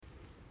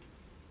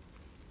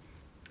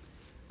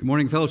Good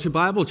morning, Fellowship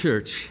Bible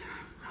Church.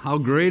 How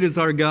great is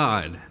our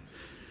God?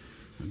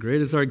 How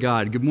great is our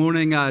God? Good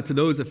morning to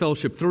those at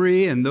Fellowship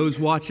 3 and those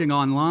watching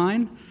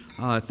online.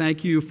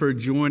 Thank you for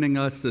joining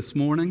us this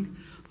morning.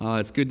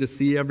 It's good to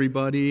see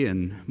everybody,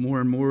 and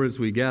more as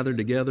we gather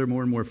together,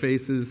 more and more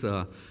faces.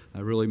 I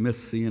really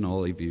miss seeing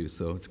all of you,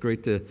 so it's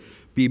great to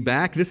be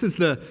back. This is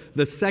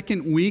the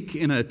second week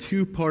in a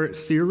two-part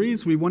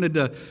series. We wanted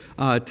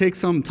to take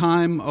some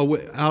time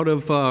out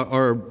of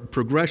our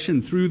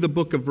progression through the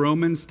book of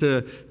Romans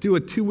to do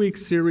a 2-week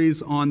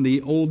series on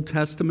the Old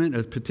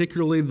Testament,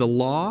 particularly the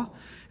law,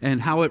 and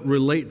how it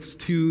relates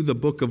to the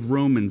book of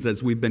Romans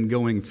as we've been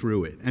going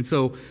through it. And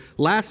so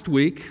last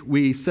week,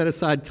 we set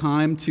aside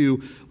time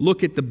to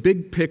look at the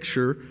big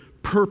picture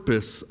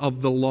purpose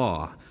of the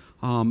law.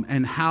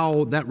 And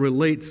how that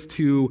relates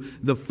to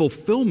the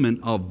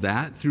fulfillment of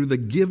that through the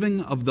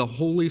giving of the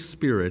Holy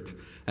Spirit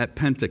at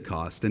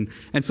Pentecost. And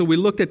so we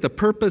looked at the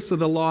purpose of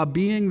the law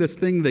being this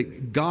thing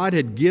that God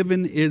had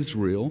given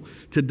Israel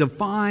to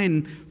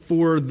define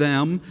for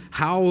them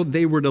how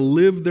they were to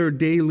live their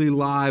daily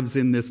lives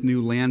in this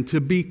new land, to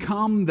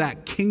become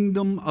that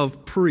kingdom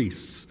of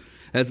priests.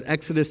 As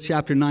Exodus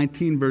chapter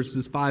 19,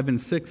 verses 5 and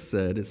 6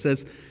 said, it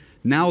says,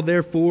 "Now,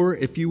 therefore,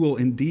 if you will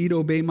indeed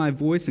obey my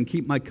voice and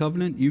keep my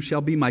covenant, you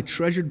shall be my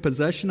treasured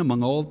possession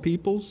among all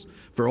peoples,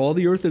 for all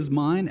the earth is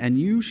mine, and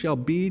you shall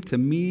be to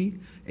me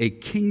a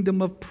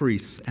kingdom of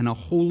priests and a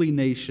holy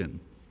nation."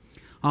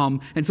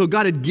 And so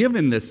God had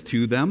given this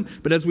to them,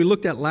 but as we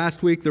looked at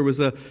last week, there was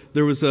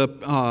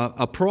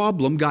a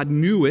problem. God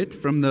knew it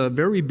from the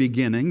very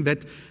beginning,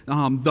 that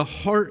the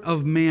heart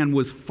of man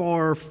was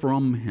far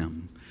from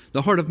him.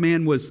 The heart of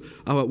man was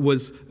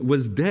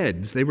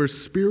dead. They were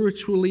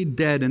spiritually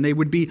dead, and they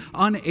would be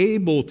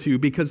unable to,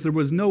 because there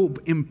was no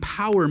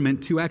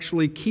empowerment to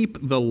actually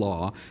keep the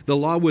law. The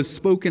law was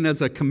spoken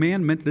as a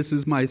commandment. This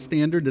is my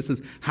standard. This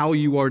is how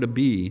you are to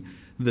be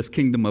this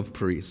kingdom of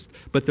priests.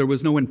 But there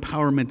was no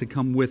empowerment to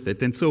come with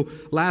it. And so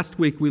last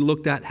week we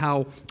looked at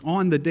how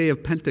on the day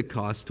of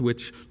Pentecost,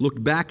 which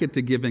looked back at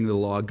the giving of the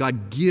law,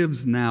 God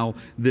gives now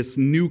this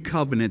new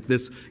covenant,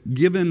 this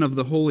given of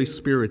the Holy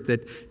Spirit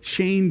that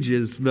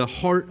changes the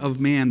heart of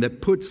man,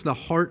 that puts the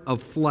heart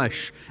of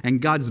flesh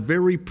and God's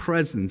very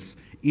presence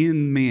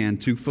in man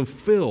to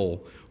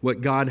fulfill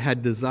what God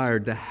had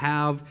desired, to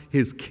have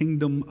his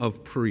kingdom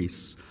of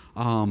priests.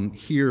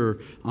 Here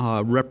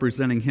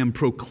representing him,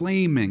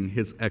 proclaiming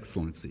his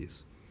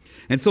excellencies.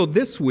 And so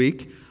this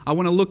week, I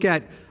want to look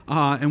at,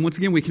 and once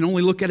again, we can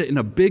only look at it in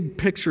a big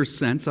picture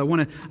sense. I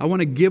want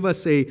to give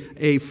us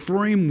a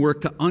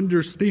framework to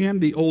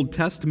understand the Old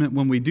Testament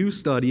when we do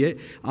study it,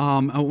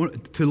 I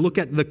want to look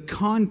at the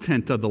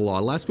content of the law.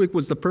 Last week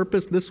was the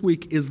purpose. This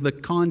week is the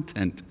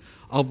content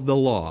of the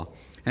law.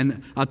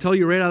 And I'll tell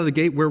you right out of the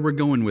gate where we're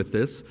going with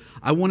this.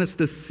 I want us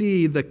to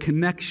see the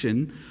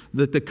connection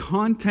that the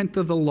content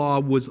of the law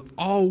was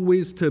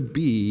always to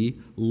be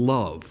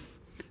love.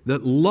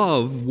 That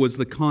love was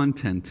the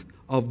content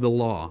of the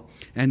law.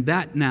 And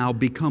that now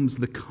becomes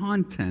the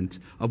content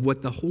of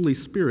what the Holy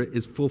Spirit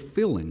is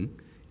fulfilling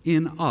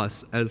in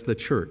us as the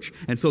church.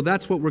 And so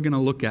that's what we're going to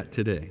look at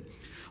today.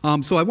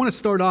 So I want to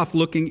start off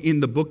looking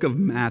in the book of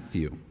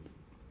Matthew.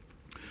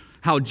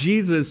 How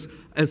Jesus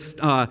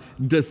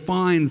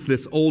defines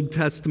this Old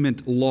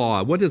Testament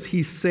law. What does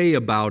he say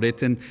about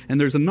it? And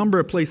there's a number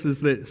of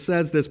places that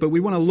says this, but we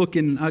want to look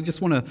in, I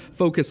just want to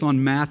focus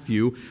on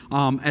Matthew.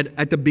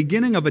 At the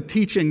beginning of a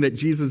teaching that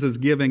Jesus is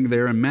giving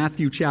there in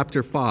Matthew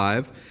chapter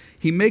 5,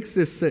 he makes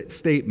this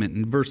statement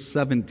in verse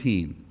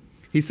 17.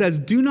 He says,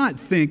 "Do not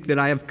think that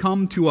I have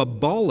come to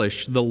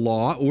abolish the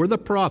law or the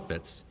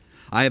prophets.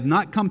 I have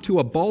not come to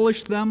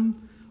abolish them,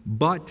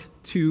 but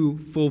to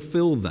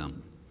fulfill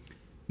them."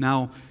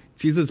 Now,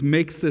 Jesus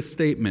makes this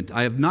statement,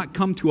 "I have not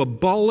come to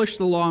abolish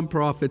the law and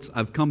prophets,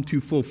 I've come to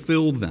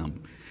fulfill them."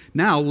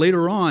 Now,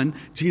 later on,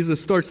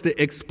 Jesus starts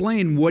to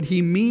explain what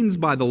he means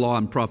by the law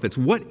and prophets.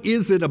 What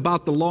is it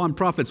about the law and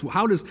prophets?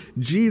 How does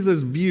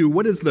Jesus view,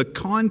 what is the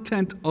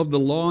content of the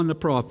law and the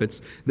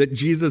prophets that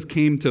Jesus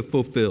came to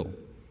fulfill?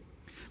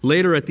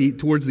 Later,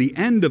 towards the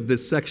end of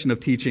this section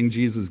of teaching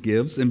Jesus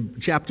gives, in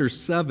chapter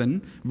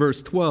 7,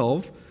 verse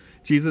 12,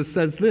 Jesus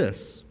says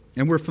this.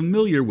 And we're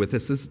familiar with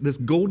this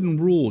golden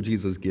rule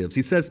Jesus gives.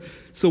 He says,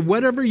 "So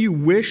whatever you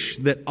wish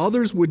that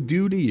others would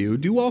do to you,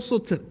 do also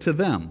to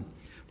them.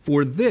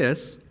 For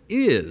this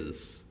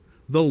is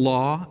the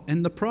law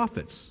and the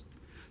prophets."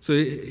 So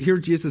here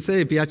Jesus say,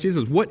 if you ask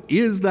Jesus, what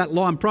is that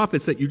law and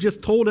prophets that you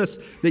just told us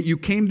that you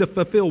came to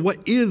fulfill? What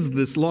is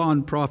this law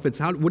and prophets?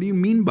 What do you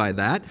mean by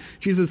that?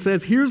 Jesus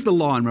says, here's the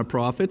law and the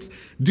prophets.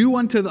 Do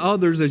unto the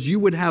others as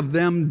you would have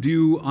them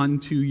do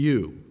unto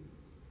you.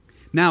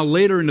 Now,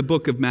 later in the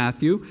book of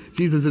Matthew,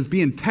 Jesus is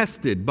being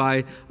tested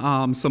by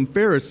some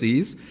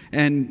Pharisees.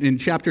 And in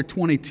chapter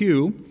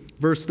 22,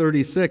 verse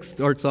 36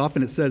 starts off,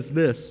 and it says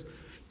this,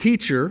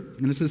 "Teacher,"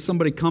 and this is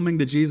somebody coming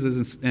to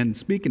Jesus and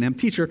speaking to him,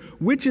 "Teacher,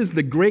 which is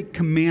the great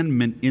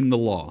commandment in the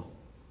law?"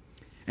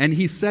 And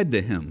he said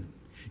to him,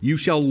 You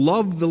shall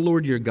love the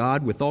Lord your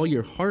God with all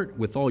your heart,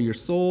 with all your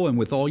soul, and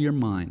with all your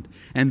mind.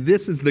 And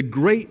this is the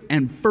great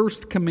and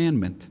first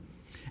commandment.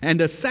 And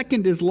a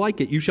second is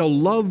like it. You shall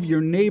love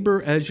your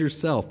neighbor as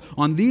yourself.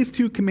 On these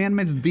two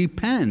commandments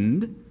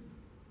depend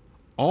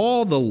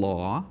all the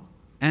law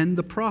and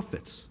the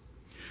prophets.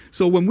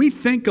 So when we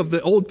think of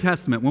the Old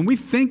Testament, when we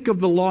think of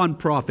the law and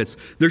prophets,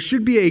 there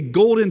should be a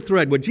golden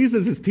thread. What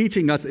Jesus is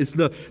teaching us is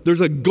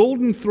there's a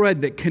golden thread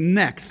that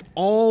connects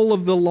all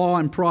of the law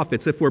and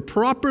prophets. If we're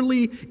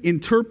properly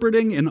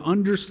interpreting and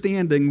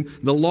understanding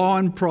the law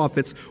and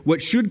prophets,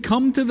 what should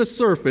come to the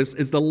surface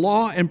is the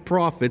law and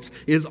prophets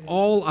is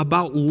all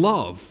about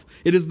love.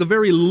 It is the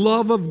very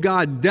love of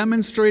God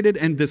demonstrated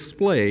and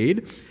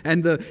displayed,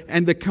 and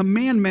the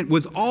commandment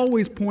was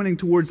always pointing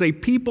towards a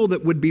people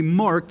that would be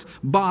marked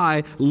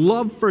by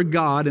love for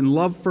God and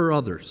love for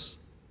others.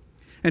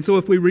 And so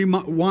if we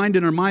rewind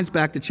in our minds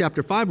back to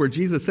chapter 5 where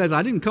Jesus says,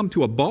 I didn't come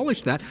to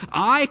abolish that,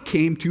 I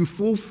came to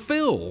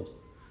fulfill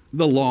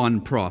the law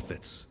and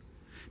prophets.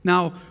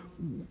 Now,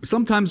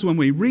 sometimes when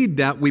we read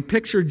that, we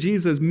picture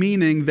Jesus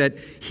meaning that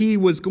he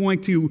was going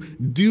to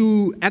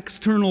do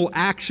external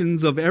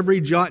actions of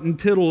every jot and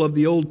tittle of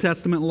the Old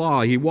Testament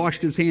law. He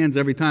washed his hands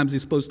every time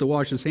he's supposed to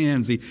wash his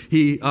hands.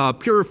 He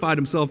purified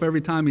himself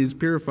every time he's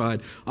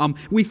purified.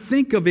 We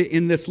think of it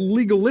in this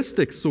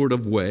legalistic sort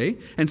of way,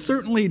 and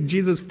certainly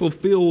Jesus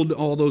fulfilled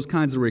all those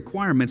kinds of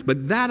requirements,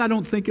 but that I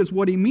don't think is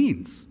what he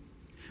means.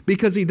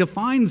 Because he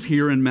defines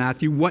here in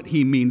Matthew what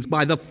he means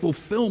by the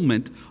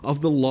fulfillment of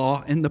the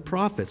law and the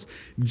prophets.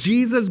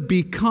 Jesus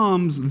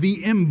becomes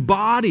the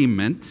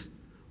embodiment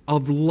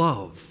of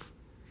love.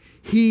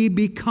 He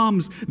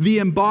becomes the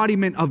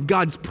embodiment of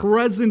God's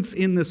presence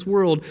in this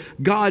world,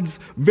 God's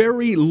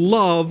very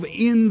love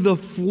in the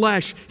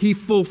flesh. He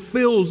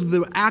fulfills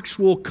the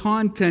actual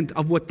content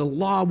of what the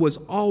law was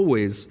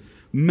always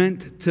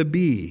meant to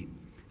be.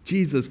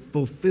 Jesus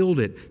fulfilled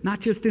it, not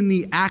just in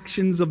the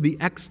actions of the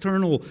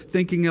external,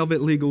 thinking of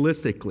it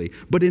legalistically,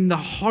 but in the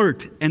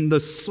heart and the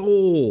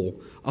soul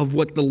of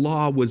what the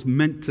law was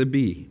meant to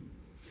be.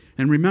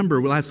 And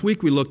remember, last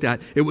week we looked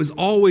at, it was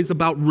always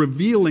about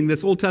revealing.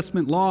 This Old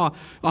Testament law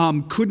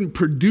couldn't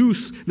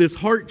produce this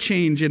heart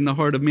change in the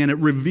heart of man. It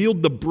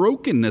revealed the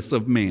brokenness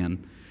of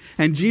man.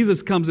 And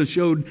Jesus comes and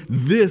showed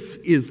this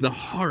is the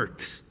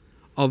heart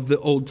of the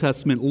Old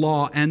Testament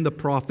law and the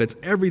prophets,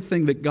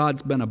 everything that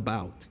God's been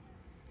about.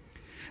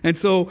 And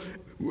so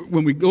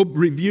when we go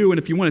review, and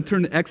if you want to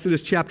turn to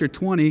Exodus chapter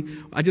 20,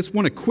 I just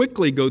want to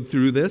quickly go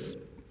through this.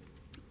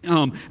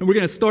 And we're going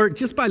to start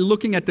just by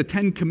looking at the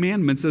Ten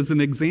Commandments as an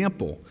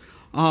example.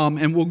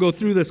 And we'll go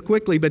through this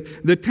quickly, but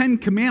the Ten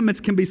Commandments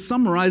can be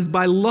summarized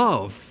by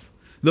love.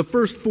 The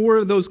first 4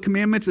 of those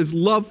commandments is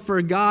love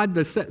for God.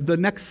 The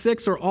next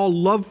 6 are all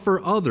love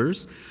for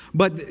others.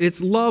 But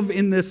it's love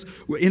in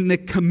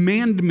the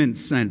commandment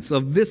sense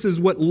of this is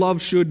what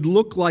love should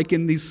look like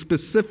in these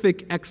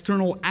specific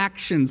external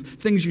actions,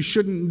 things you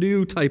shouldn't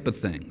do type of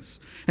things.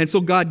 And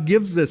so God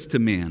gives this to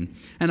man.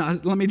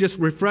 And let me just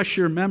refresh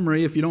your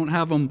memory if you don't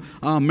have them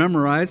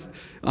memorized.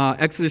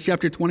 Exodus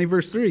chapter 20,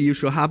 verse 3, you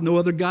shall have no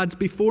other gods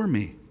before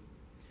me.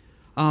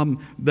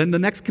 Then the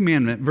next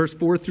commandment, verse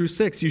 4 through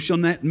 6, you shall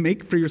not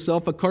make for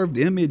yourself a carved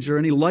image or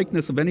any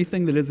likeness of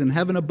anything that is in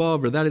heaven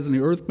above, or that is in the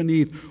earth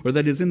beneath, or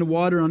that is in the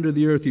water under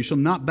the earth. You shall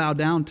not bow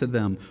down to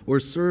them or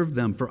serve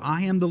them, for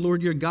I am the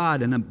Lord your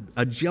God, and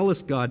a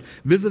jealous God,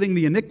 visiting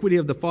the iniquity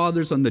of the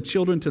fathers on the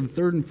children to the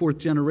 3rd and 4th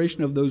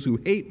generation of those who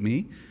hate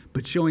me,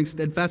 but showing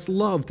steadfast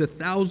love to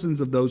thousands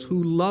of those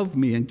who love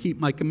me and keep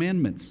my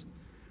commandments.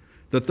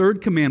 The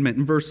 3rd commandment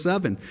in verse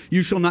 7,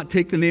 you shall not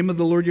take the name of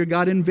the Lord your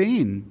God in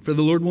vain, for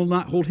the Lord will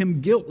not hold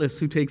him guiltless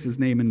who takes his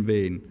name in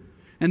vain.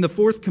 And the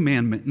 4th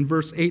commandment in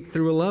verse 8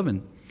 through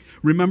 11,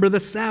 remember the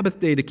Sabbath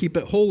day to keep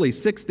it holy.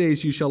 6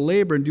 days you shall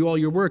labor and do all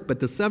your work, but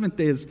the 7th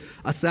day is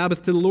a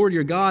Sabbath to the Lord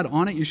your God.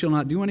 On it you shall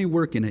not do any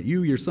work in it.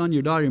 You, your son,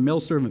 your daughter, your male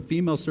servant,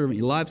 female servant,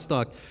 your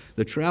livestock,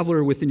 the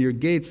traveler within your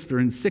gates. For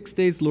in 6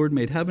 days the Lord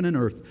made heaven and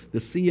earth, the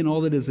sea and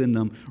all that is in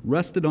them,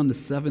 rested on the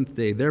 7th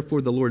day.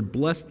 Therefore the Lord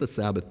blessed the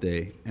Sabbath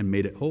day and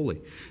made it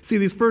holy. See,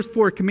 these first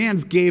 4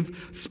 commands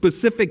gave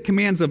specific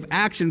commands of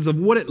actions of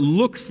what it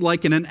looks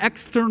like in an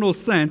external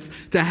sense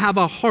to have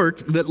a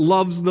heart that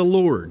loves the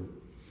Lord.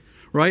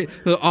 Right?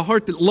 A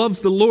heart that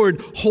loves the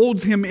Lord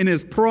holds him in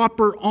his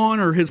proper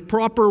honor, his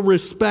proper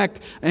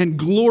respect, and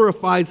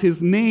glorifies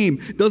his name.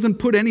 Doesn't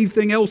put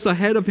anything else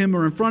ahead of him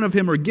or in front of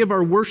him or give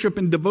our worship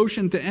and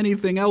devotion to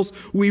anything else.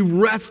 We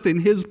rest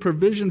in his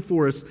provision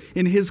for us,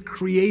 in his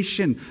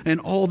creation, and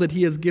all that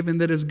he has given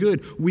that is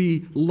good.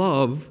 We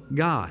love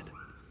God.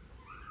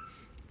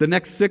 The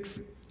next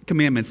 6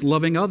 commandments,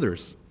 loving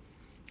others.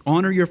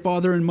 Honor your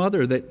father and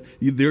mother, that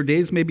their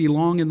days may be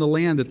long in the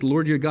land that the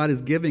Lord your God is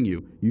giving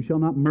you. You shall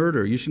not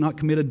murder. You shall not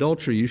commit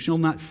adultery. You shall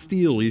not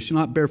steal. You shall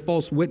not bear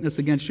false witness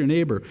against your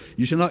neighbor.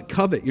 You shall not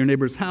covet your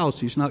neighbor's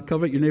house. You shall not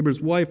covet your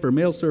neighbor's wife or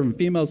male servant,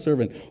 female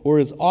servant, or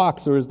his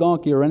ox or his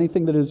donkey or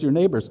anything that is your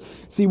neighbor's.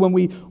 See, when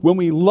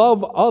we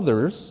love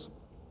others,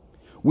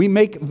 We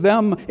make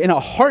them, in a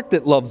heart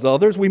that loves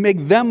others, we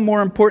make them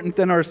more important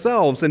than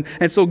ourselves.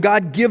 And so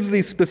God gives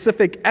these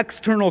specific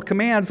external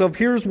commands of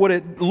here's what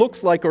it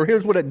looks like or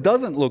here's what it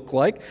doesn't look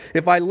like.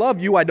 If I love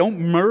you, I don't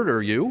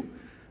murder you.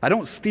 I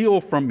don't steal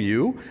from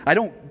you. I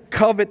don't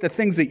covet the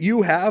things that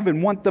you have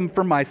and want them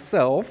for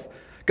myself.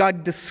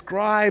 God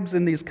describes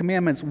in these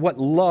commandments what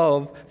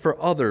love for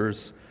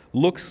others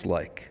looks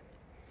like.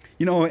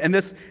 You know,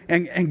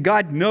 and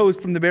God knows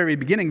from the very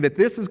beginning that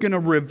this is going to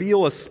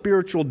reveal a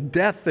spiritual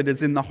death that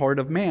is in the heart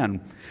of man.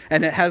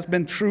 And it has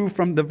been true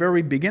from the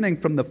very beginning,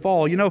 from the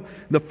fall. You know,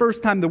 the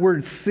first time the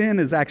word sin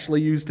is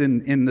actually used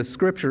in the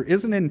scripture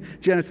isn't in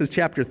Genesis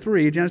chapter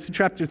 3. Genesis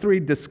chapter 3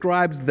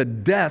 describes the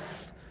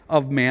death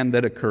of man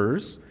that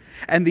occurs.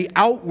 And the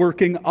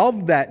outworking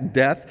of that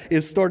death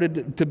is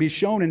started to be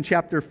shown in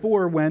chapter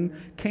 4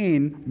 when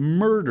Cain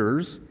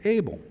murders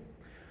Abel.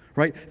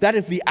 Right? That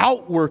is the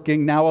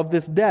outworking now of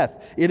this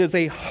death. It is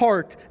a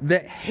heart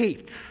that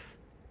hates.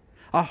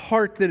 A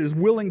heart that is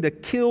willing to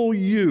kill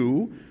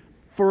you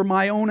for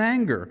my own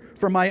anger,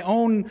 for my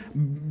own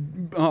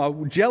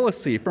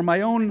jealousy, for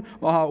my own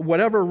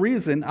whatever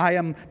reason. I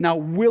am now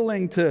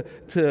willing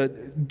to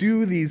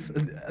do these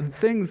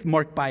things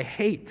marked by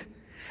hate.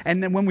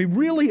 And then when we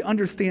really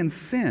understand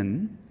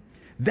sin,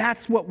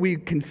 that's what we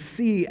can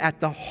see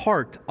at the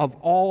heart of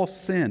all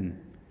sin.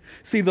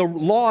 See, the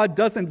law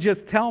doesn't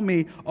just tell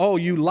me, oh,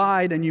 you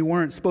lied and you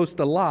weren't supposed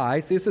to lie.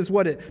 See, this is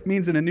what it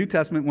means in the New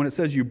Testament when it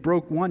says you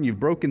broke one,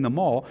 you've broken them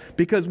all.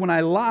 Because when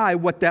I lie,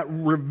 what that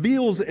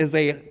reveals is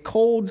a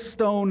cold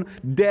stone,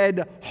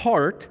 dead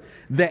heart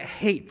that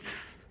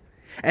hates.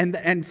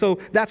 And so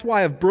that's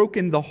why I've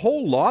broken the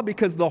whole law,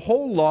 because the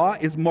whole law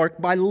is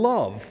marked by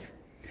love.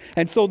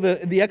 And so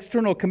the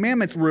external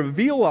commandments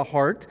reveal a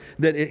heart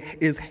that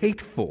is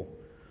hateful,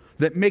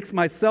 that makes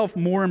myself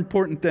more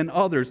important than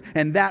others,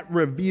 and that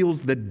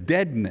reveals the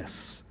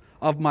deadness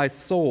of my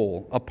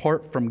soul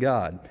apart from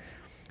God.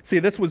 See,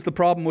 this was the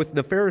problem with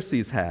the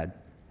Pharisees had.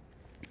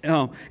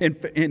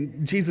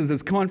 In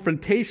Jesus'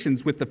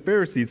 confrontations with the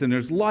Pharisees, and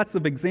there's lots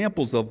of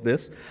examples of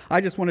this. I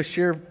just want to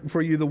share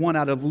for you the one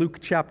out of Luke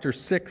chapter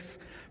 6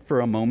 for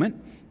a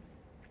moment.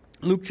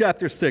 Luke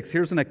chapter 6,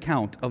 here's an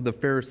account of the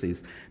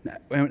Pharisees. Now,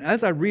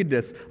 as I read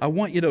this, I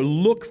want you to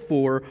look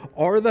for,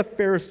 are the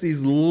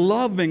Pharisees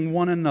loving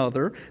one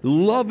another,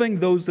 loving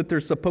those that they're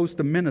supposed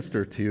to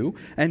minister to,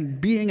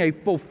 and being a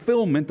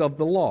fulfillment of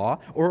the law,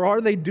 or are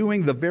they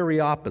doing the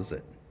very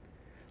opposite?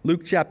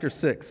 Luke chapter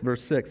 6,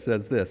 verse 6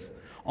 says this,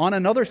 "On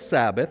another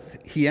Sabbath,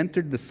 he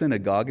entered the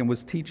synagogue and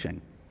was teaching.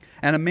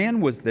 And a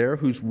man was there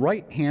whose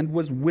right hand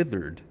was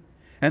withered.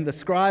 And the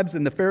scribes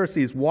and the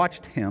Pharisees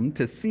watched him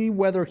to see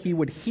whether he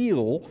would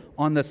heal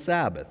on the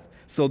Sabbath,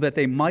 so that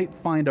they might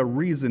find a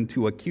reason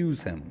to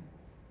accuse him.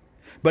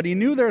 But he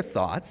knew their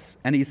thoughts,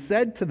 and he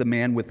said to the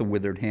man with the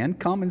withered hand,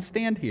 'Come and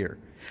stand here.'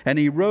 And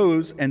he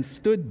rose and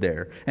stood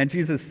there. And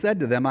Jesus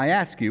said to them, 'I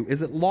ask you,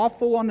 is it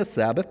lawful on the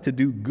Sabbath to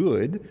do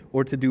good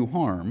or to do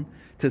harm,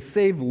 to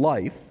save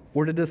life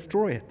or to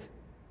destroy it?'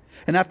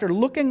 And after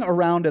looking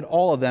around at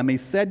all of them, he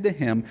said to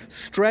him,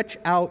 'Stretch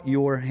out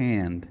your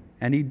hand.'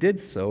 And he did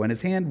so, and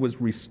his hand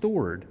was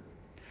restored.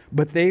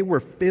 But they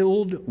were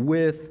filled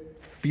with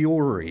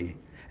fury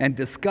and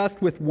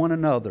discussed with one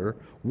another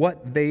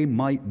what they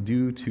might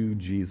do to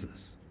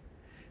Jesus."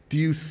 Do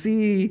you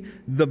see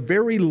the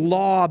very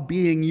law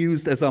being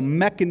used as a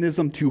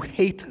mechanism to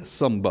hate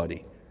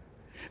somebody?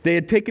 They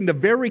had taken the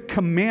very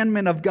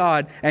commandment of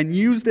God and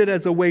used it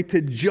as a way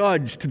to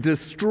judge, to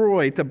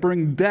destroy, to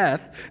bring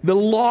death. The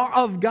law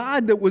of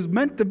God that was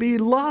meant to be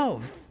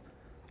love,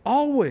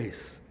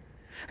 always.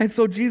 And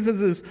so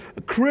Jesus'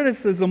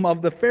 criticism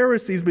of the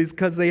Pharisees,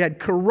 because they had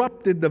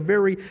corrupted the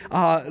very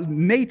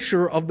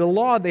nature of the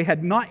law, they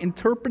had not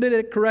interpreted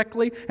it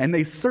correctly, and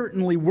they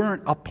certainly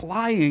weren't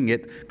applying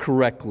it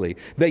correctly.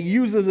 They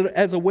used it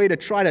as a way to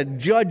try to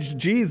judge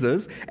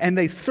Jesus, and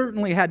they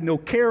certainly had no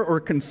care or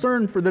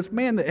concern for this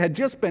man that had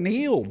just been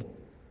healed.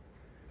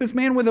 This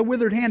man with a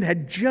withered hand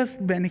had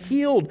just been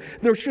healed.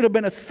 There should have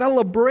been a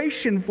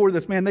celebration for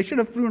this man. They should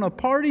have thrown a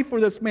party for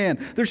this man.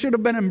 There should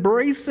have been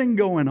embracing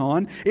going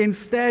on.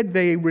 Instead,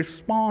 they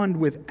respond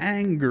with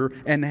anger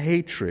and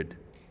hatred.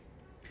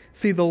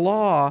 See, the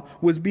law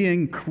was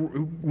being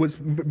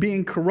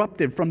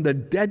corrupted from the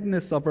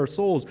deadness of our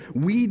souls.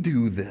 We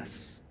do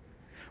this.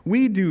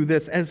 We do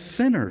this as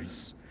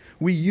sinners.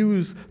 We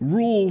use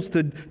rules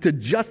to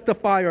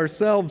justify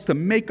ourselves, to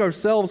make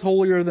ourselves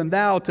holier than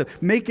thou, to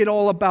make it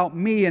all about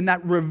me, and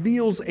that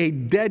reveals a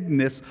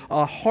deadness,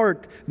 a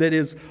heart that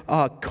is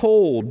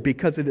cold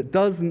because it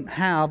doesn't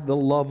have the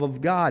love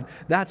of God.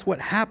 That's what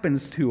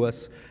happens to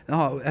us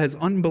as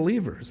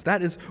unbelievers.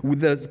 That is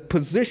the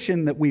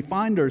position that we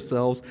find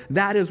ourselves.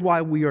 That is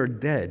why we are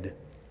dead.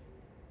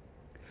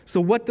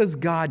 So what does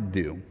God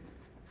do?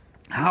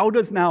 How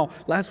does now,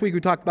 last week we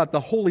talked about the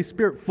Holy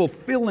Spirit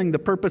fulfilling the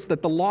purpose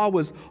that the law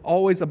was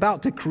always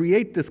about, to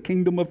create this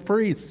kingdom of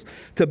priests,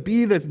 to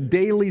be this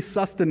daily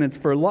sustenance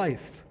for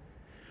life.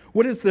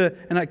 What is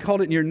and I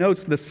called it in your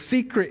notes, the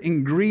secret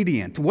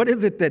ingredient? What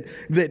is it that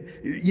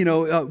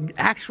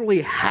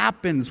actually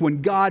happens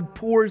when God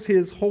pours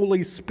His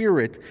Holy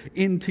Spirit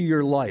into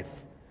your life?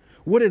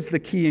 What is the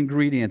key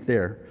ingredient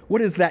there?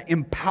 What is that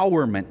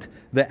empowerment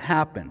that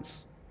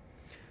happens?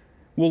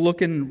 We'll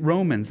look in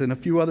Romans and a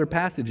few other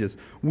passages.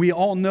 We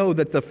all know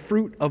that the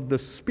fruit of the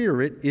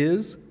Spirit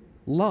is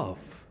love.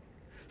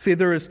 See,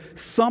 there is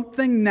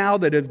something now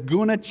that is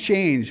going to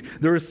change.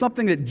 There is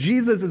something that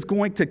Jesus is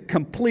going to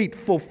complete,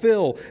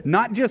 fulfill,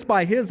 not just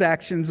by His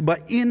actions,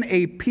 but in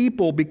a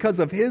people because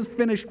of His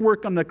finished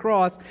work on the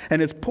cross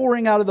and His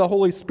pouring out of the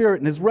Holy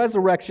Spirit and His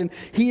resurrection.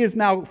 He is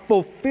now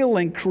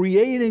fulfilling,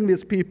 creating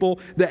this people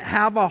that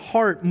have a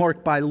heart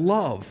marked by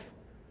love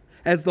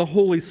as the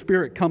Holy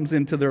Spirit comes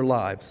into their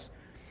lives.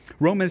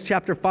 Romans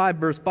chapter 5,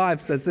 verse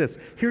 5 says this.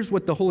 Here's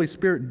what the Holy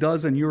Spirit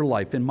does in your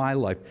life, in my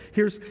life.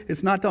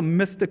 It's not a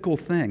mystical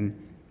thing.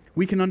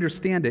 We can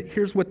understand it.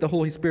 Here's what the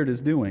Holy Spirit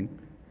is doing.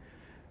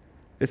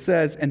 It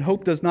says, and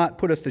hope does not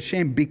put us to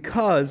shame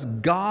because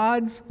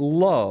God's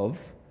love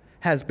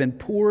has been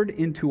poured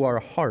into our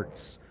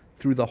hearts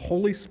through the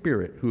Holy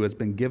Spirit who has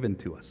been given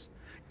to us.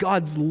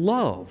 God's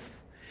love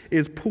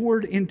is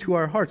poured into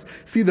our hearts.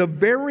 See, the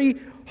very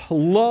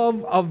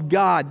love of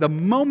God, the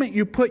moment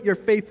you put your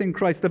faith in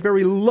Christ, the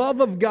very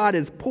love of God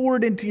is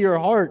poured into your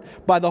heart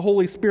by the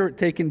Holy Spirit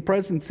taking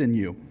presence in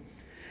you.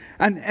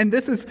 And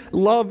this is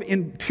love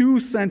in two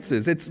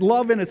senses. It's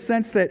love in a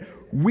sense that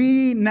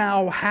we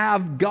now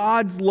have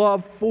God's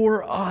love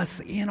for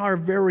us in our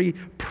very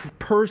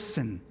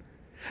person.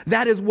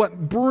 That is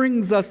what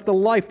brings us to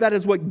life. That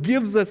is what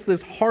gives us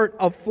this heart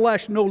of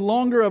flesh, no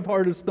longer of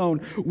heart of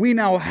stone. We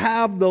now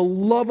have the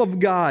love of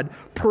God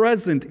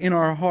present in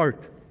our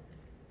heart.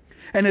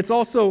 And it's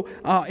also,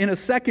 in a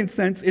second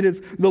sense, it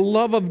is the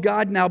love of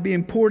God now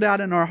being poured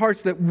out in our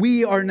hearts that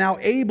we are now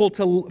able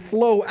to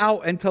flow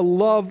out and to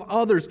love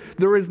others.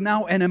 There is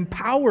now an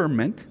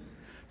empowerment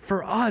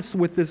for us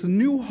with this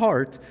new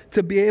heart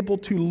to be able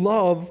to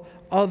love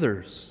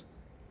others.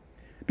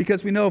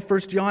 Because we know 1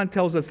 John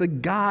tells us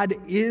that God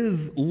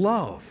is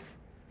love.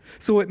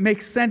 So it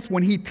makes sense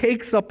when He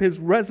takes up His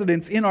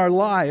residence in our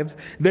lives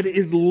that it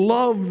is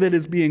love that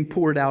is being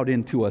poured out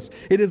into us.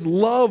 It is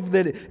love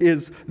that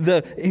is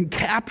the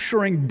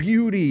encapturing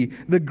beauty,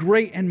 the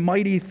great and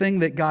mighty thing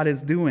that God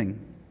is doing.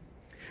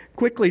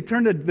 Quickly,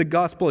 turn to the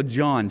Gospel of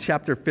John,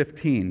 chapter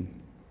 15.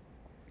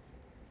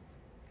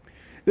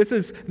 This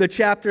is the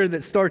chapter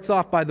that starts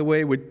off, by the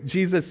way, with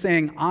Jesus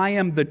saying, I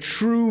am the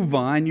true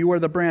vine, you are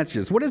the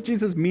branches. What does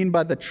Jesus mean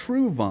by the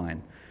true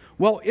vine?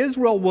 Well,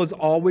 Israel was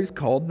always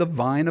called the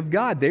vine of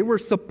God. They were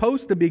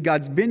supposed to be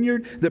God's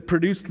vineyard that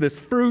produced this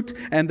fruit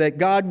and that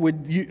God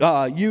would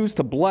use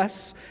to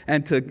bless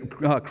and to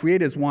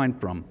create His wine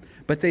from.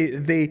 But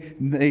they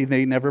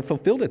never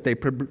fulfilled it. They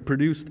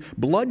produced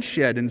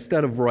bloodshed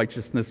instead of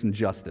righteousness and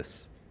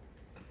justice.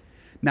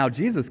 Now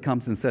Jesus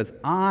comes and says,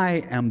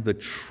 I am the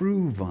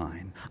true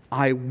vine.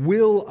 I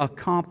will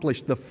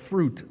accomplish the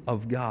fruit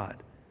of God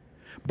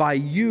by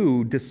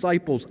you,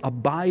 disciples,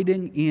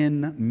 abiding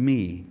in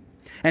me.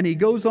 And he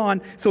goes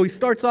on, so he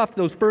starts off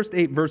those first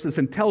 8 verses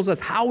and tells us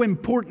how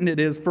important it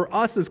is for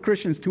us as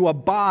Christians to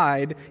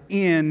abide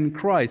in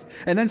Christ.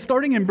 And then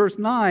starting in verse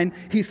 9,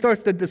 he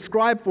starts to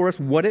describe for us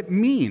what it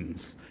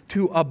means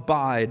to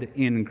abide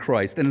in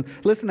Christ. And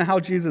listen to how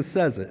Jesus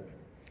says it.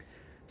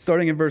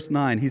 Starting in verse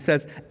 9, he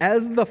says,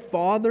 as the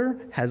Father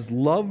has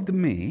loved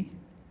me,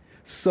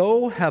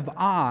 so have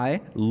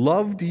I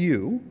loved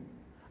you.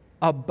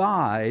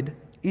 Abide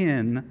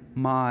in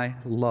my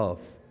love.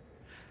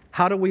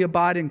 How do we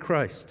abide in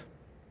Christ?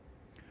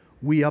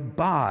 We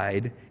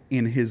abide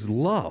in His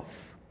love.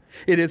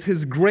 It is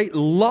His great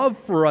love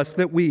for us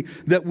that we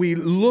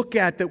look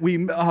at, that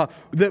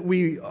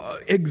we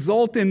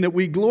exalt in, that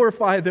we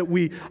glorify, that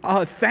we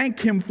thank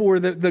Him for,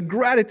 the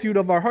gratitude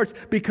of our hearts,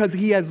 because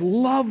He has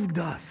loved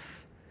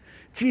us.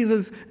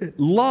 Jesus'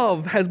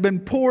 love has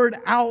been poured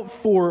out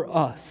for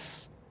us.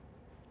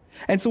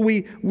 And so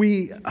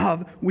we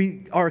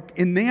are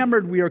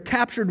enamored, we are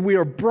captured, we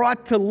are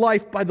brought to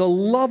life by the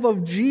love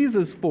of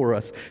Jesus for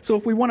us. So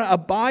if we want to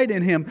abide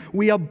in Him,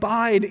 we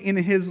abide in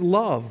His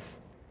love.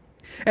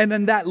 And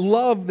then that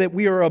love that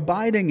we are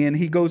abiding in,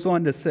 he goes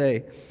on to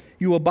say,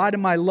 you abide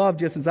in my love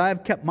just as I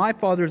have kept my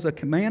Father's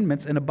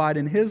commandments and abide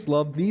in His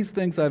love. These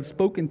things I have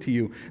spoken to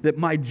you, that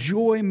my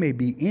joy may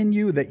be in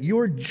you, that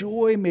your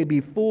joy may be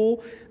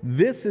full.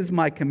 This is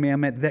my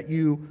commandment, that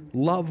you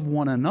love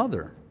one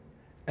another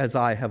as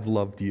I have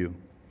loved you.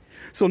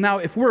 So now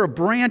if we're a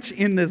branch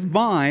in this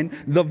vine,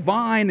 the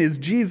vine is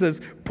Jesus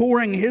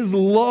pouring His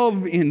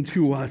love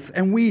into us.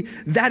 And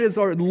that is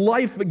our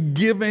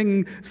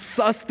life-giving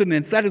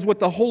sustenance. That is what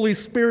the Holy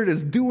Spirit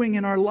is doing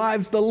in our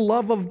lives, the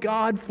love of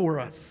God for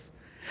us.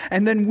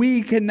 And then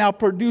we can now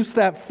produce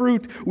that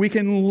fruit. We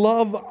can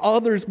love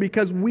others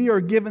because we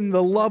are given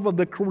the love of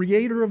the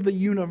Creator of the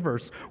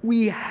universe.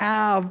 We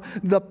have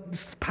the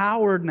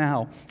power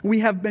now. We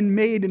have been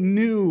made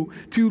new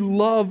to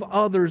love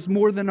others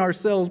more than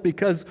ourselves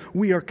because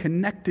we are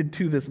connected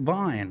to this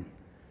vine.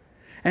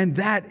 And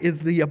that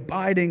is the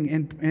abiding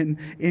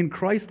in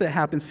Christ that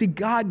happens. See,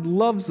 God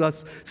loves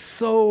us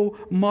so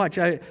much.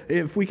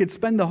 If we could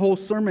spend the whole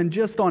sermon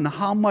just on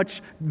how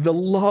much the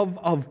love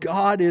of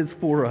God is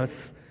for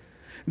us,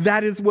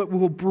 that is what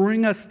will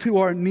bring us to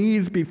our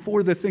knees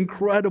before this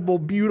incredible,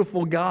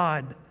 beautiful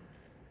God.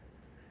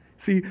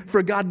 See,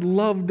 for God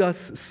loved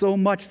us so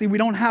much. See, we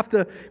don't have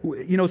to,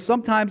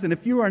 sometimes, and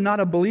if you are not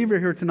a believer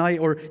here tonight,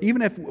 or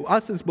even if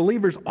us as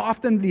believers,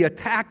 often the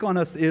attack on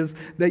us is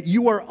that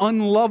you are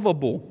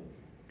unlovable.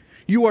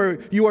 You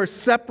are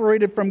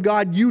separated from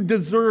God. You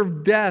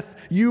deserve death.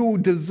 You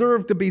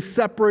deserve to be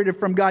separated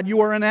from God.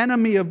 You are an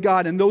enemy of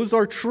God, and those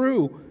are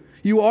true.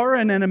 You are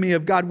an enemy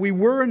of God. We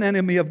were an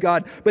enemy of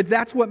God. But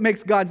that's what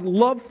makes God's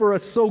love for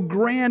us so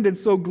grand and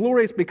so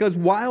glorious, because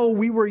while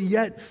we were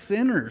yet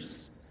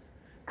sinners,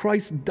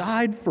 Christ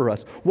died for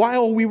us.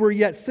 While we were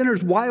yet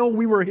sinners, while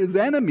we were His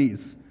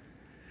enemies,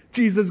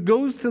 Jesus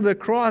goes to the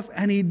cross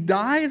and He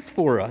dies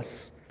for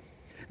us.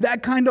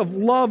 That kind of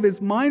love is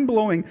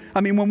mind-blowing.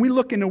 I mean, when we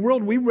look in the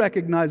world, we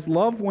recognize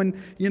love when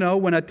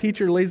a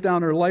teacher lays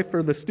down her life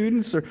for the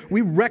students, or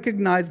we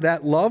recognize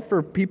that love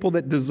for people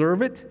that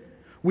deserve it.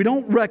 We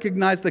don't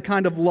recognize the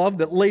kind of love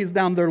that lays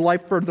down their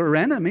life for their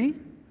enemy.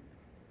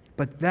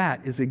 But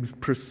that is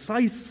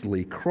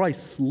precisely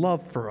Christ's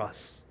love for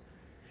us.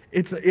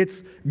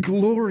 It's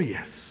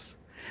glorious.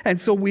 And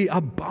so we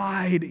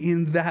abide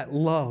in that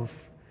love.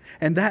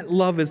 And that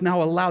love is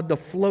now allowed to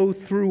flow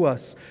through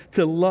us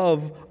to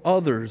love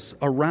others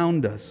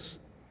around us.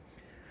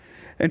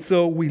 And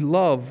so we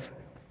love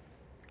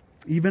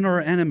even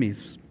our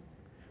enemies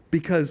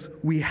because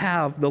we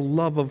have the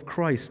love of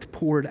Christ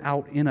poured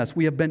out in us.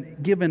 We have been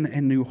given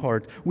a new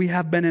heart. We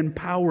have been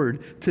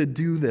empowered to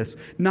do this.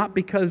 Not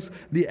because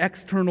the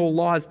external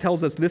laws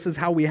tells us this is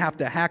how we have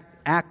to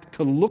act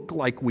to look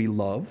like we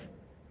love.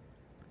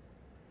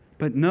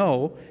 But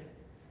no,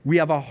 we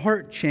have a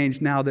heart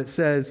change now that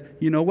says,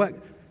 you know what?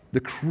 The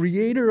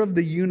creator of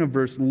the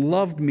universe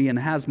loved me and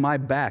has my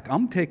back.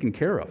 I'm taken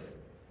care of.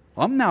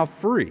 I'm now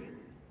free.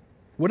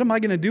 What am I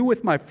going to do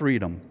with my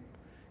freedom?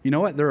 You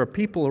know what? There are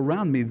people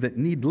around me that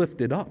need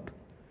lifted up.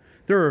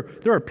 There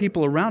are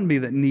people around me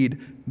that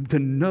need to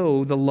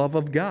know the love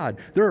of God.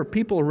 There are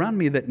people around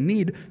me that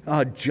need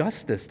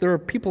justice. There are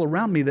people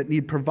around me that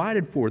need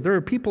provided for. There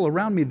are people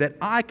around me that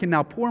I can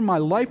now pour my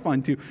life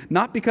onto,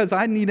 not because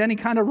I need any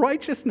kind of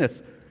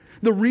righteousness.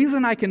 The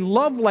reason I can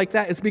love like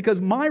that is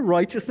because my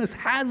righteousness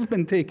has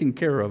been taken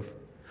care of.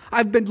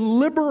 I've been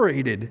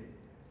liberated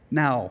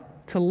now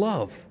to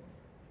love.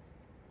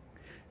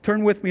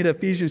 Turn with me to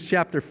Ephesians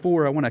chapter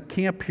 4. I want to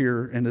camp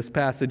here in this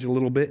passage a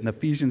little bit in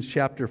Ephesians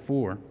chapter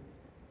 4.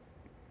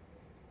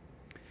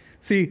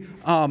 See,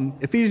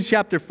 Ephesians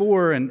chapter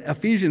 4 and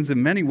Ephesians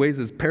in many ways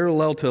is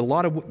parallel to a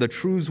lot of the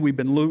truths we've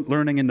been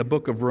learning in the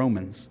book of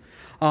Romans.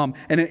 And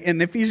in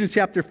Ephesians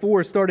chapter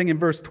 4, starting in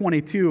verse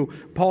 22,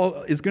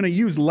 Paul is going to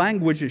use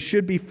language that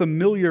should be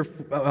familiar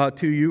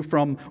to you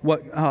from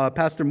what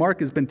Pastor Mark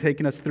has been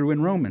taking us through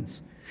in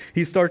Romans.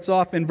 He starts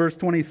off in verse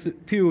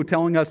 22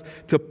 telling us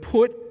to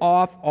put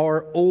off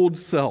our old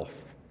self.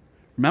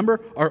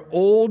 Remember, our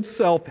old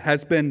self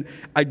has been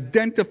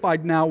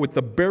identified now with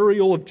the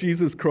burial of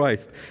Jesus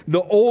Christ.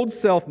 The old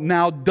self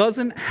now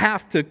doesn't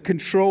have to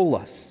control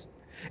us.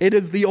 It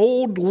is the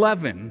old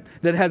leaven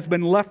that has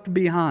been left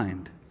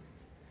behind.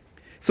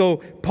 So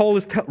Paul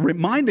is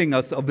reminding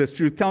us of this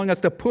truth, telling us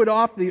to put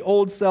off the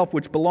old self,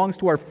 which belongs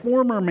to our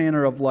former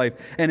manner of life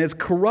and is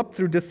corrupt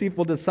through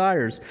deceitful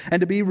desires, and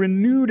to be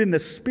renewed in the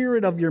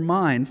spirit of your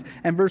minds.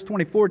 And verse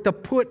 24, to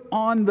put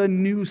on the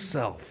new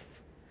self.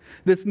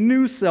 This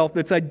new self,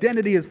 its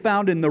identity is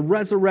found in the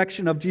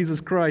resurrection of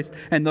Jesus Christ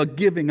and the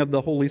giving of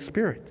the Holy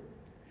Spirit.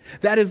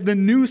 That is the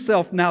new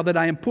self now that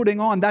I am putting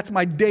on. That's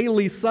my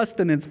daily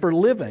sustenance for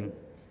living.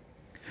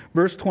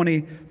 Verse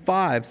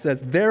 25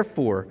 says,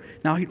 therefore,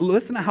 now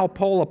listen to how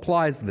Paul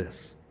applies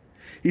this.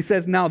 He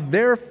says, now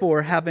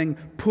therefore, having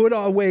put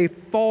away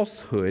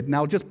falsehood,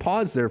 now just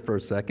pause there for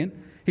a second.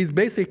 He's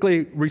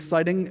basically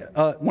reciting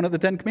one of the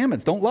 10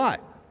 Commandments, don't lie.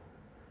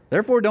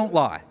 Therefore, don't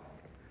lie.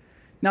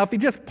 Now, if you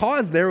just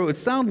pause there, it would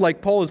sound like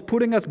Paul is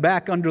putting us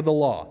back under the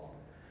law,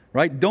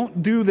 right?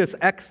 Don't do this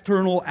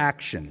external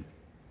action.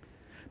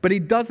 But he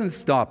doesn't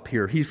stop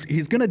here.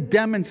 He's going to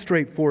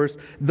demonstrate for us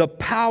the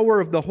power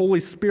of the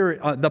Holy Spirit,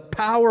 the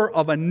power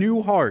of a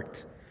new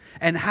heart,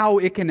 and how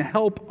it can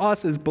help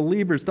us as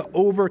believers to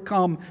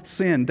overcome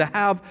sin, to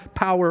have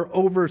power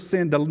over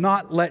sin, to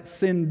not let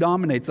sin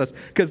dominate us.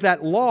 Because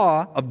that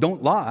law of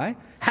don't lie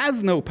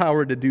has no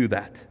power to do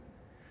that.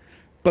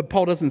 But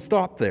Paul doesn't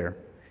stop there.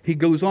 He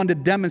goes on to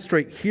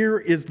demonstrate here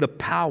is the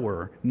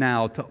power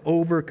now to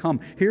overcome.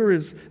 Here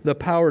is the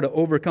power to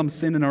overcome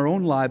sin in our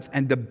own lives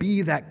and to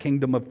be that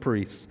kingdom of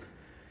priests.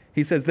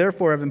 He says,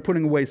 therefore, having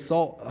putting away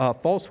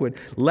falsehood,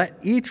 let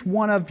each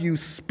one of you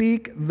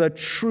speak the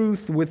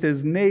truth with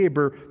his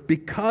neighbor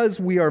because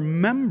we are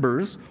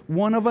members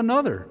one of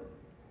another.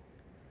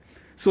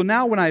 So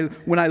now when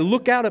I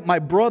look out at my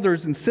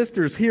brothers and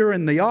sisters here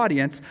in the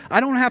audience,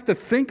 I don't have to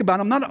think about,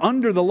 I'm not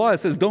under the law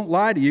that says don't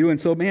lie to you. And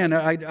so, man,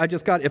 I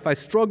just got, if I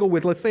struggle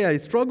with, let's say I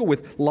struggle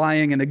with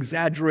lying and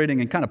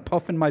exaggerating and kind of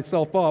puffing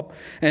myself up,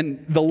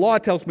 and the law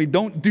tells me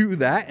don't do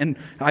that, and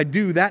I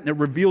do that, and it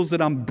reveals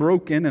that I'm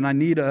broken and I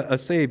need a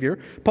Savior.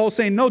 Paul's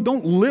saying, no,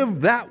 don't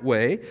live that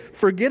way.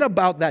 Forget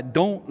about that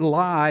don't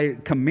lie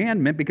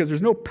commandment, because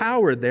there's no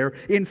power there.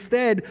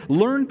 Instead,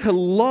 learn to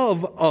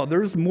love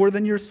others more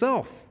than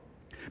yourself.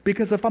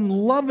 Because if I'm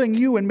loving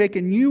you and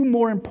making you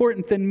more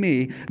important than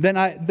me,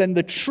 then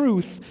the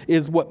truth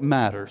is what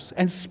matters.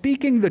 And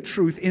speaking the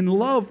truth in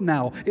love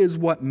now is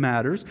what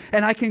matters.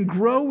 And I can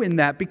grow in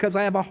that because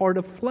I have a heart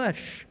of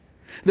flesh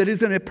that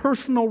is in a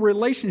personal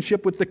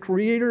relationship with the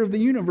Creator of the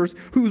universe,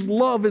 whose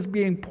love is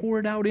being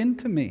poured out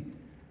into me.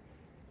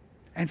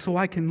 And so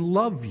I can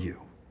love you.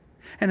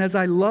 And as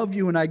I love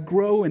you and I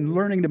grow in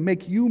learning to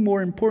make you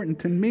more important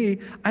to me,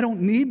 I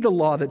don't need the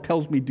law that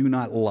tells me do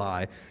not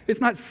lie. It's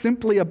not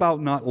simply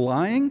about not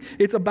lying.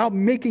 It's about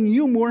making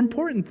you more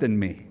important than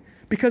me,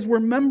 because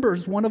we're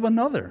members one of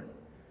another.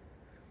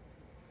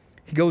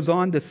 He goes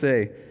on to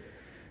say,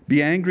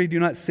 be angry, do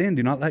not sin.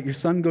 Do not let your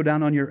sun go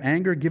down on your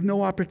anger. Give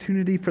no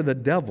opportunity for the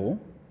devil.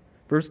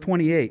 Verse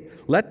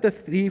 28, let the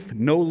thief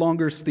no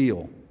longer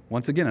steal.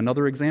 Once again,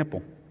 another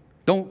example.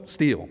 Don't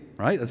steal,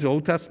 right? That's the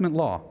Old Testament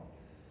law.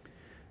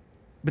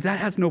 But that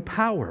has no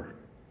power.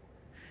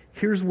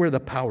 Here's where the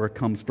power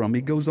comes from.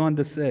 He goes on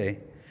to say,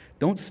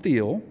 don't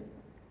steal.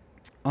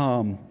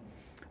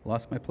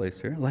 Lost my place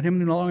here. Let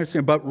him no longer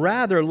steal, but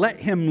rather let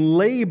him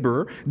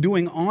labor,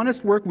 doing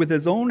honest work with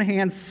his own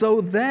hands,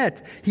 so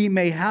that he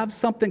may have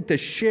something to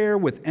share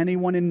with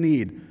anyone in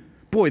need.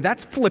 Boy,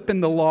 that's flipping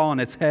the law on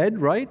its head,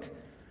 right?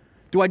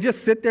 Do I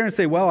just sit there and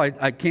say, well,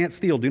 I can't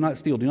steal, do not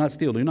steal, do not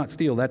steal, do not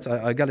steal.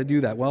 I got to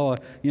do that. Well,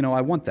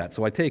 I want that,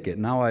 so I take it.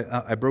 Now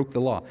I broke the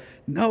law.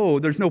 No,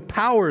 there's no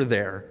power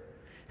there.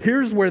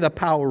 Here's where the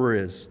power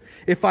is.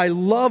 If I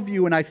love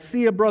you and I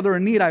see a brother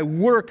in need, I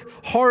work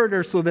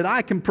harder so that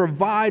I can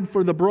provide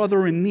for the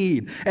brother in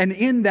need. And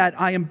in that,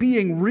 I am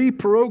being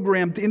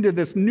reprogrammed into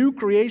this new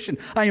creation.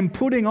 I am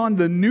putting on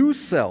the new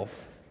self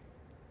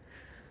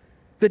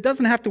that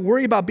doesn't have to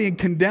worry about being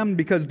condemned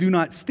because do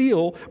not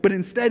steal, but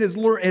instead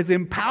is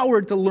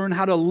empowered to learn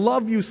how to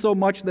love you so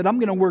much that I'm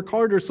going to work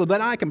harder so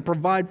that I can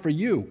provide for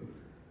you.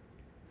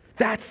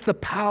 That's the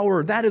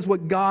power. That is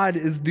what God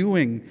is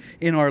doing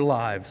in our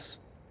lives.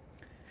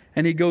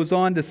 And he goes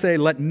on to say,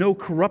 let no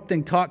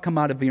corrupting talk come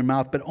out of your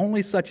mouth, but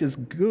only such as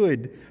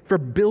good for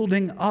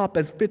building up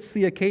as fits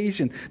the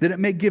occasion, that it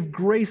may give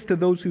grace to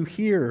those who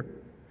hear.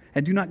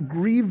 And do not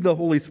grieve the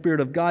Holy Spirit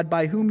of God,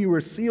 by whom you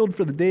were sealed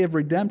for the day of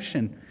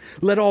redemption.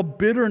 Let all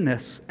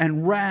bitterness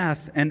and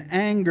wrath and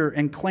anger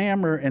and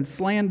clamor and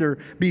slander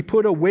be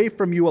put away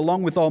from you,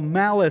 along with all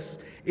malice.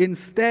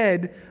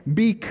 Instead,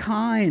 be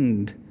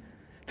kind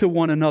to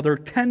one another,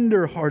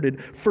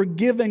 tender-hearted,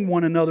 forgiving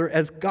one another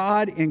as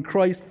God in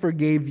Christ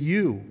forgave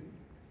you.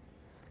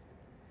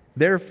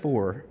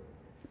 Therefore,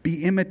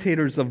 be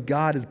imitators of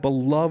God as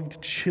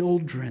beloved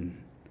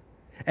children,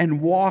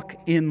 and walk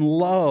in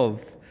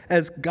love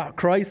as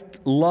Christ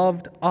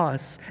loved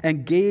us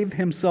and gave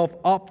himself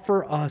up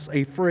for us,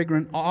 a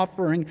fragrant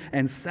offering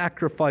and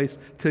sacrifice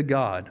to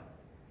God.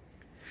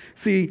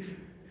 See,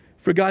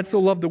 for God so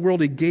loved the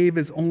world, he gave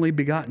his only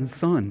begotten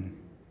Son.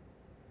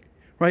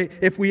 Right?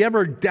 If we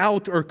ever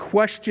doubt or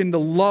question the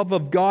love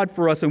of God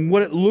for us and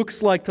what it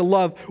looks like to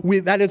love,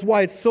 that is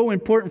why it's so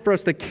important for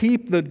us to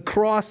keep the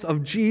cross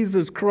of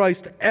Jesus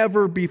Christ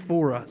ever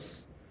before us.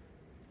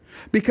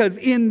 Because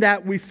in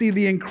that we see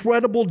the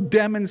incredible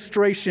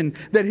demonstration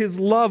that his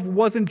love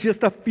wasn't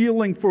just a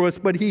feeling for us,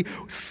 but he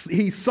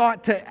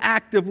sought to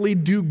actively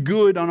do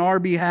good on our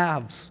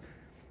behalves.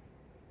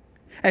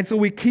 And so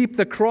we keep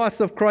the cross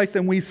of Christ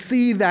and we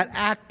see that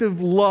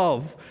active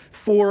love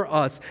for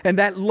us. And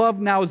that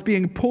love now is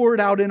being poured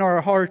out in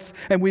our hearts,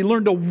 and we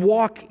learn to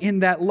walk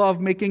in that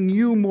love, making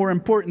you more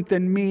important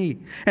than me.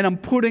 And I'm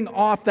putting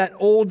off that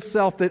old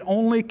self that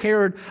only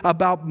cared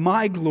about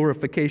my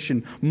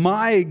glorification,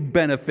 my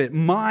benefit,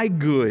 my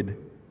good.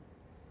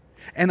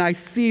 And I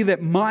see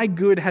that my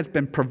good has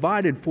been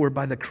provided for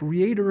by the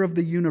Creator of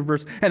the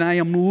universe, and I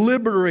am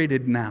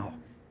liberated now.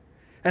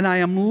 And I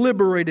am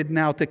liberated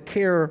now to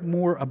care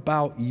more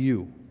about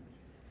you,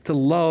 to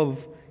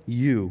love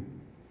you.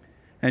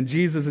 And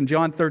Jesus in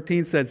John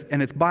 13 says,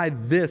 and it's by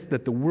this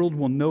that the world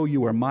will know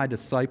you are my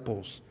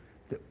disciples,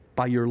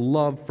 by your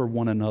love for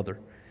one another.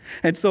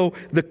 And so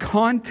the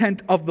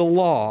content of the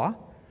law,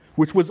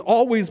 which was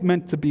always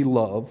meant to be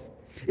love,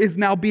 is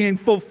now being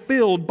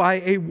fulfilled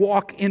by a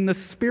walk in the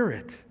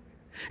Spirit.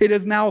 It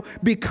is now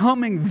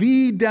becoming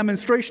the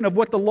demonstration of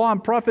what the law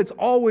and prophets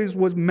always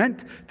was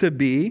meant to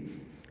be,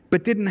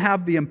 but didn't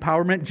have the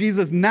empowerment.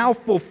 Jesus now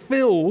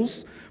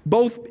fulfills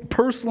both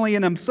personally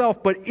in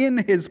himself, but in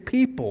his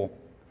people.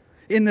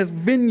 in this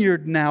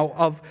vineyard now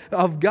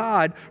of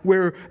God,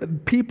 where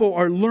people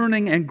are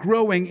learning and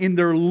growing in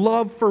their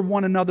love for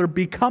one another,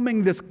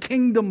 becoming this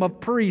kingdom of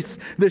priests,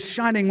 this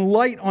shining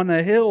light on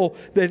a hill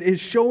that is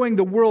showing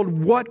the world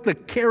what the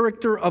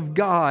character of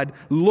God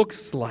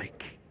looks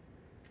like.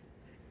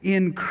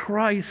 In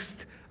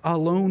Christ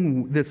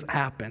alone this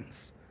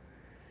happens.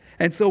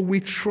 And so we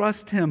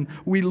trust Him.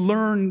 We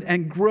learn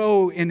and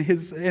grow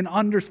in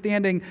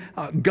understanding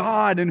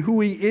God and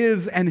who He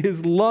is and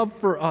His love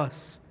for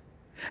us.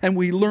 And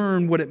we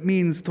learn what it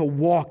means to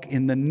walk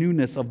in the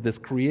newness of this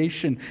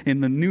creation, in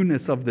the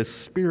newness of this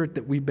Spirit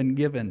that we've been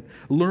given,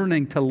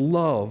 learning to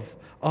love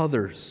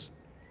others.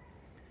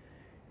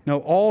 Now,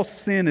 all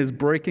sin is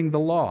breaking the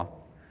law.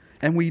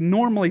 And we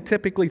normally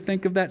typically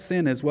think of that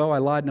sin as, well, I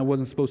lied and I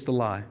wasn't supposed to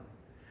lie.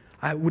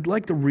 I would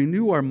like to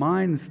renew our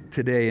minds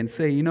today and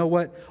say, you know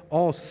what?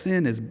 All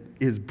sin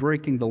is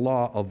breaking the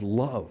law of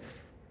love.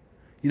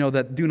 You know,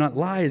 that do not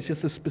lie is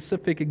just a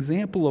specific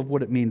example of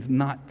what it means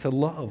not to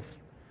love.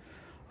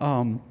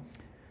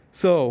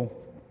 So,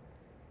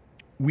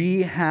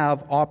 we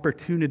have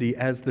opportunity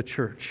as the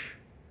church.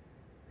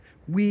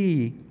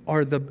 We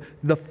are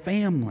the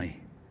family.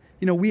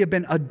 You know, we have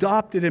been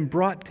adopted and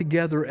brought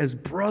together as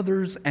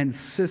brothers and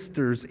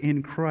sisters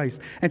in Christ.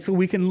 And so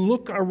we can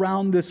look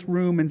around this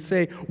room and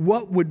say,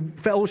 what would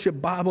Fellowship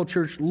Bible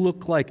Church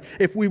look like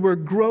if we were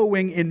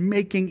growing in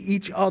making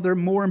each other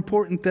more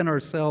important than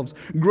ourselves,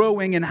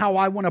 growing in how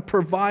I want to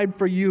provide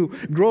for you,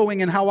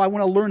 growing in how I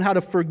want to learn how to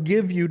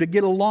forgive you, to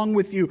get along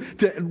with you,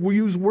 to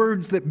use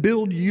words that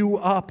build you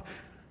up.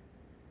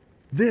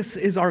 This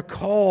is our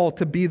call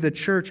to be the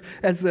church.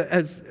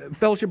 As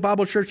Fellowship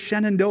Bible Church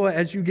Shenandoah,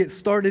 as you get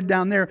started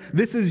down there,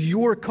 this is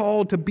your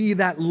call to be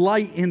that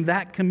light in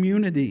that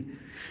community,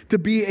 to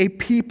be a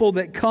people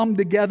that come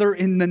together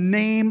in the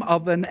name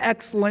of an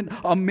excellent,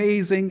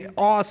 amazing,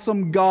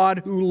 awesome God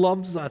who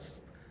loves us,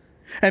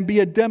 and be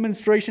a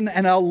demonstration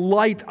and a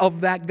light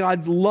of that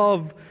God's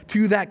love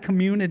to that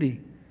community,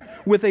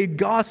 with a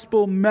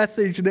gospel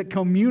message that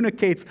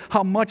communicates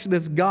how much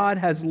this God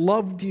has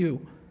loved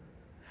you,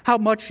 how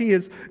much He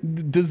is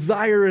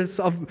desirous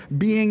of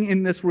being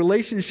in this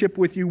relationship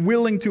with you,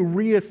 willing to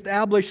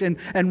reestablish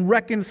and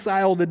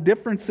reconcile the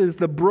differences,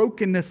 the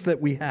brokenness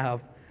that we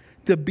have,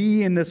 to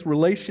be in this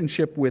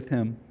relationship with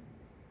Him.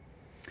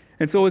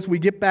 And so as we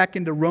get back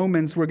into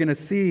Romans, we're going to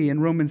see in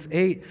Romans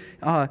 8,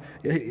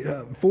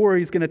 4,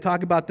 he's going to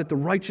talk about that the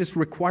righteous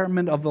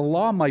requirement of the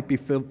law might be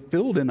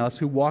fulfilled in us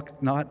who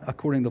walk not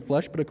according to the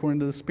flesh, but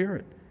according to the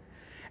Spirit.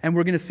 And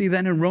we're going to see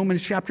then in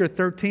Romans chapter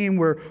 13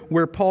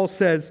 where Paul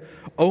says,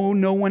 owe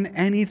no one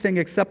anything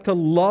except to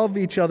love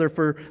each other,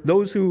 for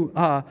those who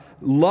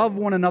love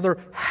one another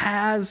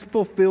has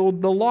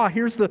fulfilled the law.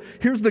 Here's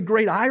the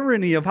great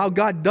irony of how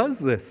God does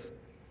this.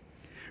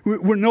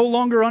 We're no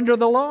longer under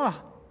the law.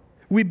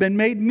 We've been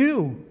made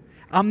new.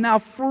 I'm now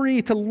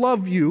free to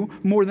love you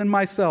more than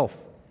myself.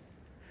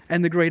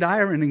 And the great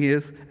irony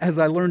is, as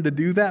I learn to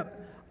do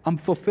that, I'm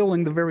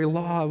fulfilling the very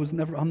law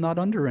I'm not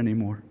under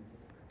anymore.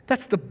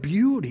 That's the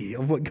beauty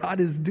of what God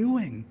is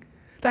doing.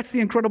 That's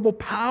the incredible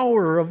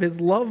power of His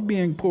love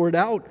being poured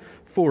out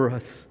for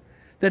us.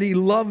 That He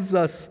loves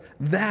us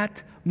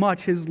that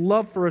much. His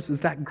love for us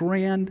is that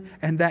grand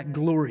and that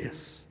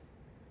glorious.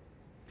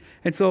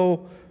 And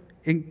so,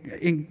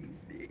 in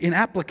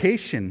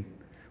application,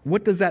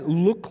 what does that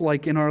look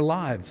like in our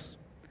lives?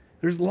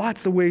 There's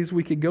lots of ways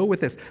we could go with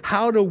this.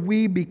 How do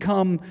we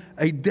become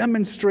a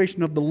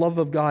demonstration of the love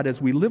of God as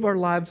we live our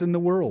lives in the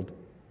world?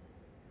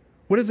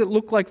 What does it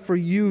look like for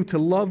you to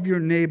love your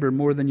neighbor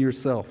more than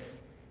yourself?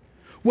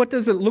 What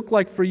does it look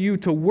like for you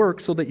to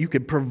work so that you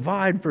could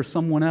provide for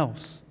someone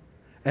else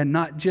and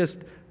not just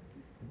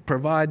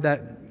provide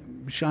that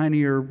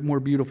shinier, more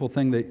beautiful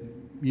thing that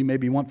you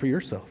maybe want for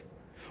yourself?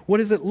 What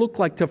does it look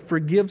like to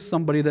forgive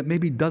somebody that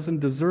maybe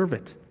doesn't deserve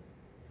it?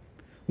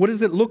 What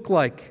does it look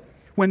like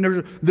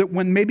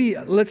when maybe,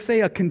 let's say,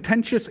 a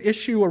contentious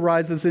issue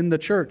arises in the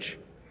church?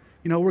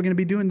 You know, we're going to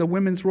be doing the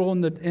women's role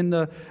in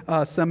the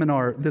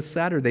seminar this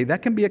Saturday.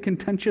 That can be a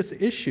contentious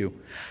issue.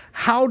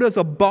 How does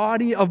a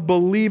body of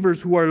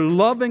believers who are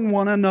loving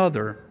one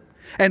another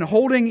and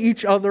holding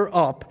each other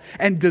up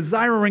and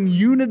desiring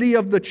unity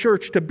of the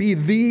church to be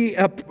the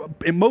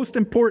most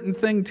important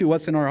thing to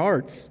us in our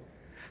hearts,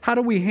 how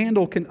do we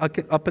handle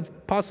a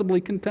possibly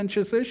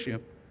contentious issue?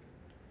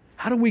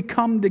 How do we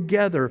come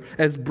together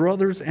as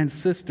brothers and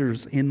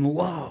sisters in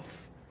love?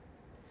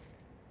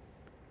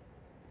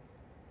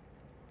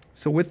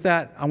 So with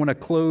that, I want to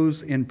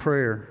close in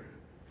prayer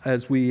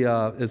as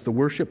the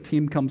worship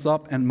team comes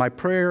up. And my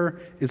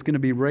prayer is going to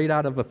be right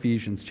out of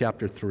Ephesians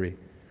chapter 3.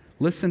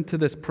 Listen to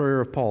this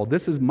prayer of Paul.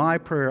 This is my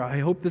prayer. I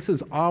hope this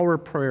is our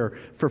prayer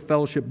for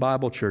Fellowship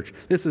Bible Church.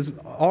 This is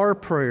our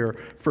prayer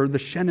for the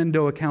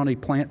Shenandoah County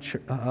plant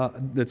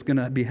that's going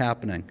to be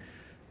happening.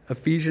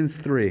 Ephesians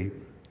 3.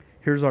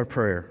 Here's our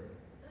prayer.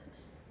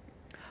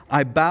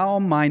 I bow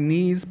my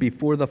knees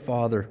before the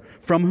Father,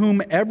 from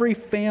whom every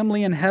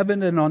family in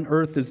heaven and on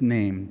earth is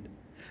named,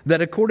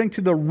 that according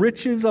to the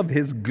riches of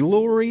his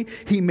glory,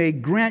 he may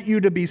grant you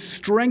to be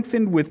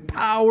strengthened with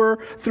power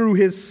through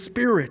his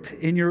Spirit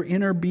in your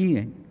inner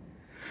being,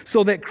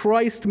 so that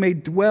Christ may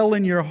dwell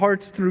in your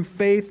hearts through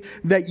faith,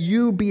 that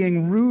you,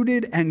 being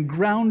rooted and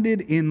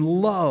grounded in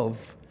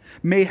love,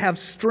 may have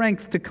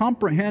strength to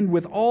comprehend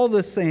with all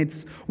the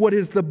saints what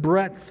is the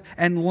breadth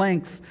and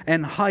length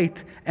and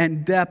height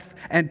and depth,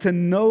 and to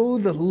know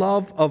the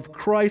love of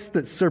Christ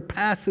that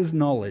surpasses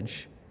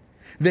knowledge,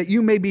 that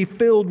you may be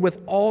filled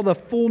with all the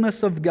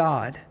fullness of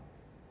God.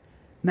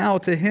 Now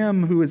to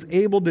him who is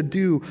able to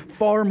do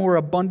far more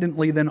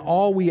abundantly than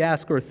all we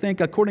ask or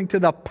think, according to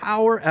the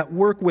power at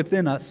work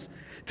within us,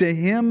 to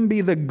him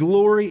be the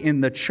glory in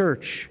the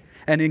church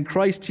and in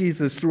Christ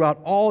Jesus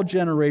throughout all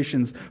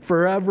generations,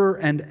 forever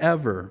and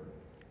ever.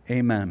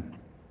 Amen.